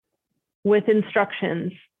with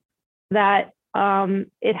instructions, that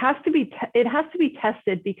it has to be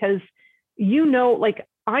tested, because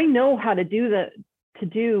I know how to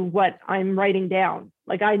do what I'm writing down.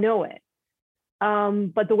 Like, I know it,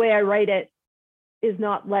 but the way I write it is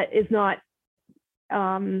not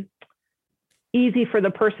easy for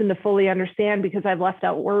the person to fully understand, because I've left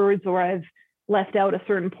out words or I've left out a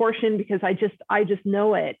certain portion because I just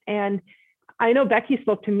know it. And I know Becky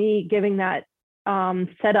spoke to me giving that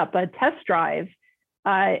set up a test drive.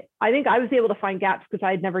 I think I was able to find gaps because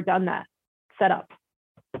I had never done that setup.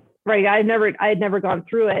 Right. I had never gone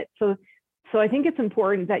through it. So I think it's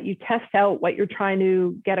important that you test out what you're trying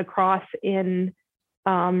to get across in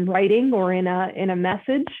writing or in a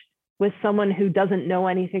message with someone who doesn't know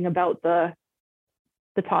anything about the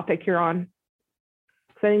topic you're on.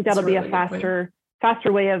 So I think that'll be a faster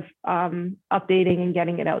way of updating and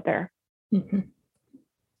getting it out there. Mm-hmm.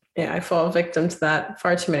 Yeah, I fall victim to that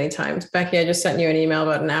far too many times. Becky, I just sent you an email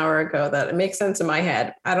about an hour ago that it makes sense in my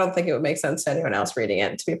head. I don't think it would make sense to anyone else reading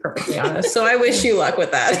it, to be perfectly honest. So I wish you luck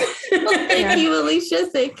with that. Well, thank you, Alicia.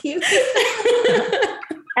 Thank you.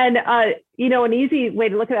 And, an easy way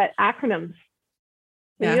to look at that, acronyms.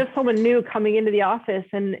 When you have someone new coming into the office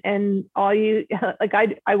and all you, like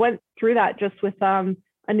I went through that just with a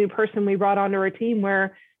new person we brought onto our team,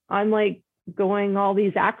 where I'm like going all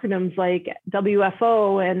these acronyms like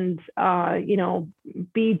WFO and,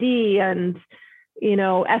 BD and,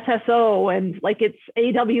 SSO and like it's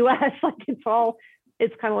AWS, like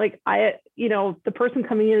it's kind of like, the person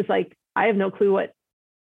coming in is like, I have no clue what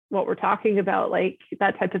we're talking about, like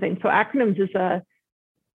that type of thing. So acronyms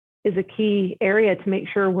is a key area to make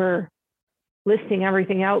sure we're listing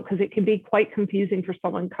everything out, because it can be quite confusing for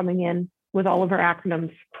someone coming in with all of our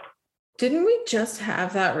acronyms. Didn't we just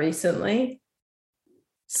have that recently?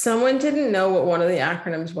 Someone didn't know what one of the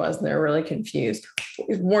acronyms was and they were really confused.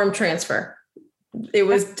 Warm transfer. It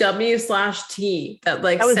was W/T that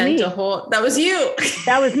sent me. That was you.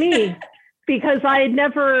 That was me, because I had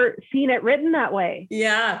never seen it written that way.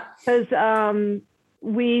 Yeah. Because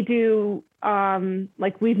we do,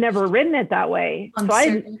 we've never written it that way. So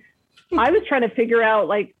I was trying to figure out,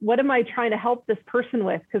 like, what am I trying to help this person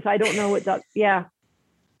with? Because I don't know what that, yeah.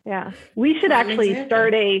 We should actually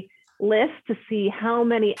start a list to see how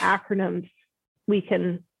many acronyms we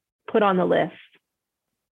can put on the list.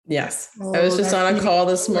 Yes. I was just on a call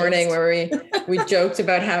this morning where we joked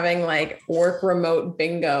about having like work remote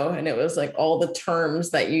bingo, and it was like all the terms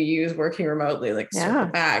that you use working remotely, like circle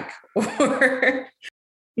back or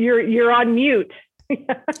you're on mute.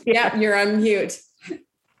 Yeah, you're on mute.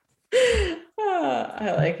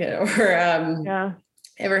 I like it. Or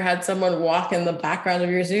ever had someone walk in the background of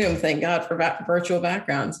your Zoom? Thank God for virtual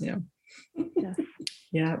backgrounds, Yes.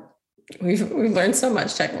 Yeah. We've learned so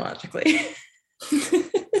much technologically.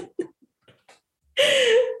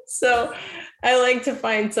 So I like to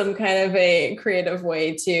find some kind of a creative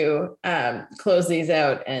way to close these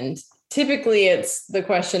out. And typically it's the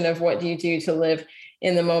question of what do you do to live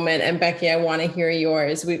in the moment? And Becky, I want to hear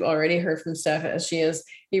yours. We've already heard from Steph, as she is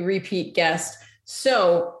a repeat guest.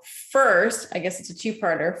 So first, I guess it's a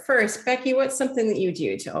two-parter. First, Becky, what's something that you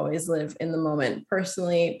do to always live in the moment,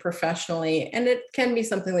 personally, professionally? And it can be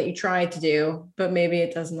something that you try to do, but maybe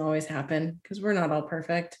it doesn't always happen because we're not all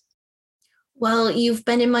perfect. Well, you've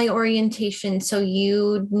been in my orientation, so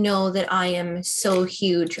you know that I am so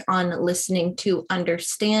huge on listening to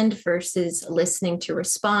understand versus listening to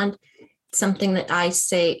respond. It's something that I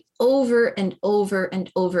say over and over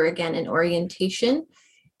and over again in orientation.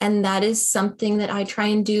 And that is something that I try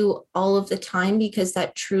and do all of the time, because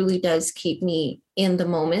that truly does keep me in the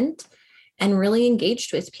moment and really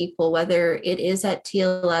engaged with people, whether it is at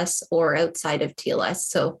TLS or outside of TLS.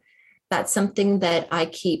 So that's something that I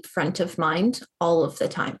keep front of mind all of the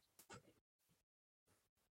time.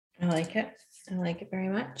 I like it. I like it very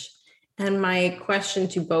much. And my question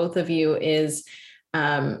to both of you is,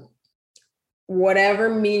 whatever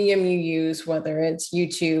medium you use, whether it's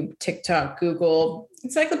YouTube, TikTok, Google,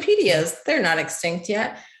 encyclopedias, they're not extinct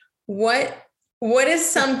yet. What is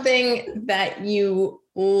something that you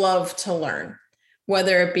love to learn,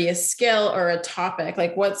 whether it be a skill or a topic?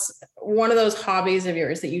 Like, what's one of those hobbies of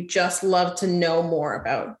yours that you just love to know more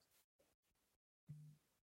about?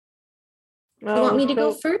 You want me to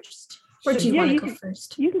go first? Or do you want to go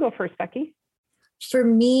first? You can go first, Becky. For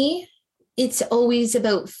me, it's always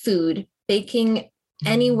about food. Baking,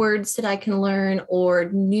 any words that I can learn or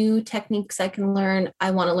new techniques I can learn,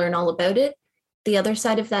 I want to learn all about it. The other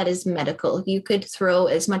side of that is medical. You could throw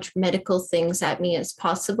as much medical things at me as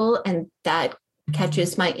possible, and that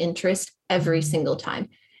catches my interest every single time.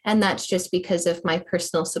 And that's just because of my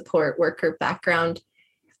personal support worker background.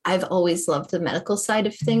 I've always loved the medical side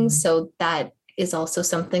of things. So that is also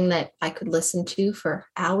something that I could listen to for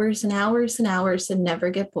hours and hours and hours and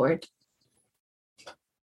never get bored.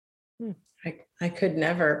 I could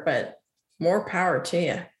never, but more power to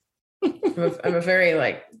you. I'm a very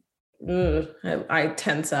I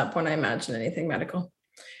tense up when I imagine anything medical.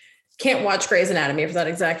 Can't watch Grey's Anatomy for that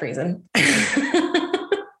exact reason.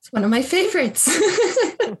 It's one of my favorites.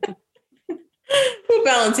 We'll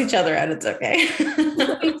balance each other out. It's okay.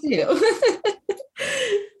 Me too.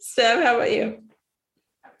 Steph, how about you?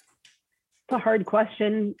 It's a hard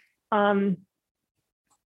question. Only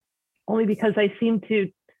because I seem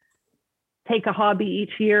to take a hobby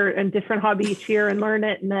each year and different hobby each year and learn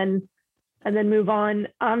it and then move on.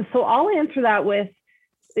 So I'll answer that with,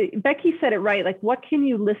 Becky said it right. Like, what can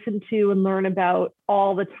you listen to and learn about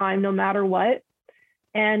all the time, no matter what?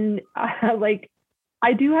 And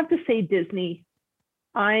I do have to say Disney.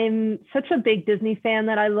 I'm such a big Disney fan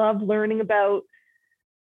that I love learning about,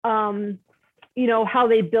 how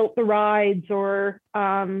they built the rides, or,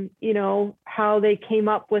 how they came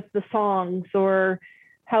up with the songs, or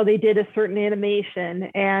how they did a certain animation.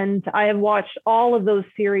 And I have watched all of those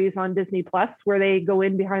series on Disney Plus where they go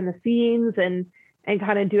in behind the scenes and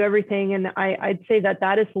kind of do everything. And I'd say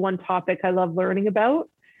that is the one topic I love learning about.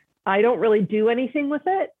 I don't really do anything with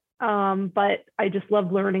it, but I just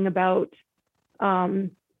love learning about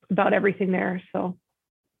everything there. So,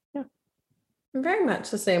 yeah. Very much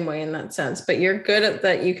the same way in that sense, but you're good at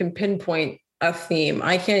that. You can pinpoint a theme.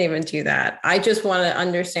 I can't even do that. I just want to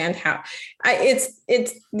understand how it's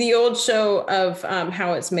the old show of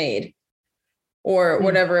How It's Made or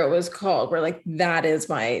whatever it was called, where like, that is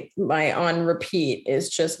my on repeat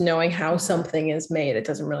is just knowing how something is made. It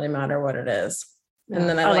doesn't really matter what it is. And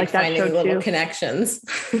then I like finding little connections.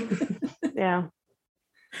 Yeah.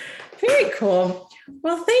 Very cool.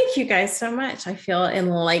 Well, thank you guys so much. I feel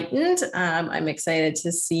enlightened. I'm excited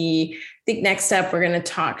to see. I think next step, we're going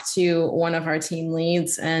to talk to one of our team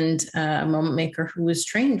leads and a moment maker who was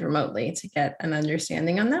trained remotely to get an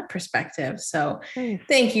understanding on that perspective. So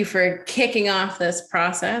Thank you for kicking off this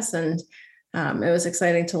process. And it was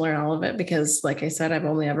exciting to learn all of it because, like I said, I've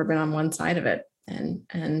only ever been on one side of it.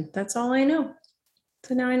 And that's all I know.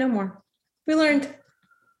 So now I know more. We learned.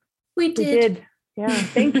 We did. Yeah.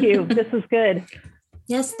 Thank you. This was good.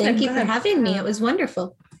 Yes. Thank you for having me. It was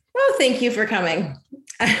wonderful. Oh, thank you for coming.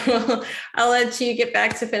 I'll let you get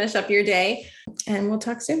back to finish up your day and we'll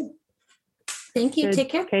talk soon. Thank you. Good. Take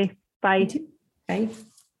care. Okay. Bye. Bye.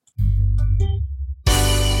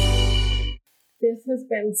 This has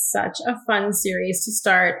been such a fun series to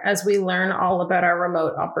start as we learn all about our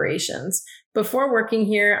remote operations. Before working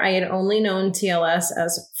here, I had only known TLS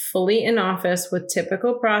as fully in office with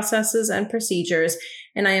typical processes and procedures,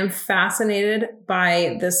 and I am fascinated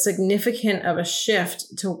by the significance of a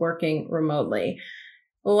shift to working remotely.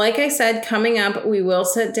 Like I said, coming up, we will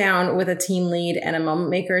sit down with a team lead and a moment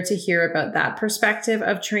maker to hear about that perspective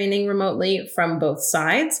of training remotely from both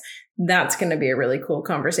sides. That's going to be a really cool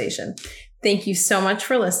conversation. Thank you so much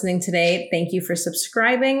for listening today. Thank you for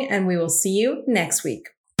subscribing, and we will see you next week.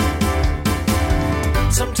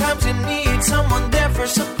 Sometimes you need someone there for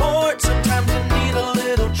support.